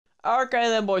Okay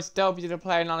then, boys, W to the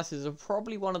player analysis of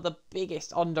probably one of the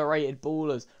biggest underrated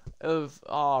ballers of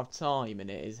our time, and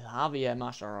it is Javier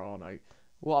Mascherano.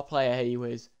 What a player he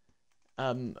was.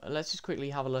 Let's just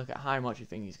quickly have a look at how much you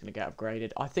think he's going to get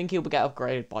upgraded. I think he'll get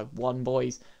upgraded by 1,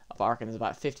 boys. I reckon there's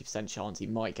about a 50% chance he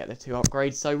might get the 2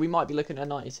 upgrades. So we might be looking at a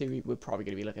 92. We're probably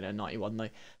going to be looking at a 91 though.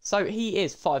 So he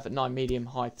is 5'9", medium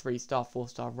height, 3-star,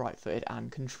 4-star, right-footed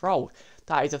and controlled.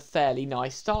 That is a fairly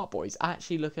nice start, boys.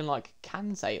 Actually looking like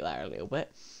Kante there a little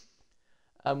bit.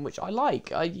 Which I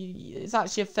like. It's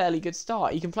actually a fairly good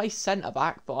start. He can play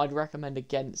centre-back, but I'd recommend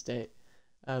against it.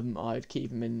 I'd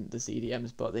keep him in the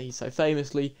CDMs, but he so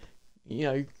famously,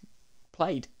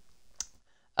 played.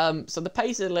 So the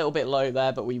pace is a little bit low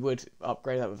there, but we would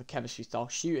upgrade that with a chemistry style.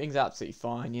 Shooting's absolutely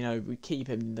fine. We keep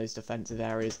him in those defensive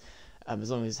areas. As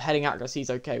long as his heading accuracy is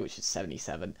okay, which is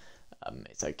 77.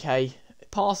 It's okay.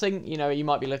 Passing, you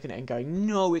might be looking at it and going,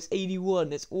 no, it's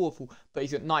 81, it's awful. But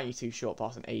he's got 92 short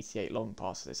pass and 88 long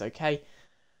pass, so it's okay.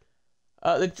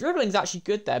 The dribbling's actually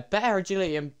good there. Better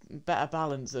agility and better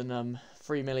balance than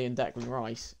 3 million Declan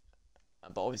Rice.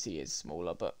 But obviously it's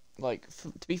smaller. But,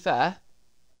 to be fair,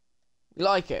 we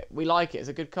like it. We like it. It's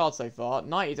a good card so far.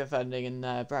 90 defending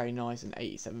and very nice, and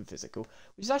 87 physical.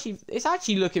 Which is it's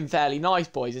actually looking fairly nice,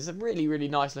 boys. It's a really, really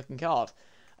nice looking card.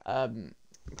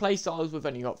 Play styles, we've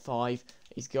only got 5.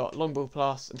 He's got long ball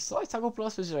plus and slide tackle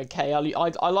plus, which is okay.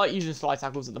 I like using slide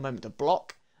tackles at the moment to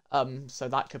block. So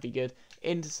that could be good.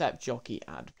 Intercept, jockey,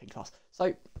 and ping pass.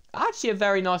 So actually a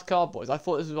very nice card, boys. I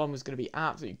thought this one was going to be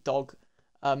absolutely dog.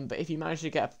 But if you manage to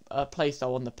get a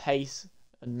playstyle on the pace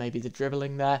and maybe the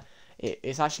dribbling there,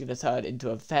 it's actually going to turn into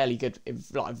a fairly good,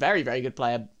 very, very good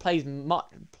player. Plays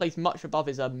much above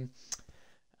his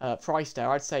price there.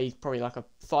 I'd say he's probably like a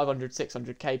 500,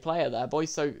 600k player there,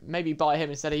 boys. So maybe buy him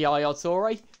instead of Yaya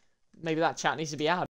Toure. Maybe that chat needs to be added.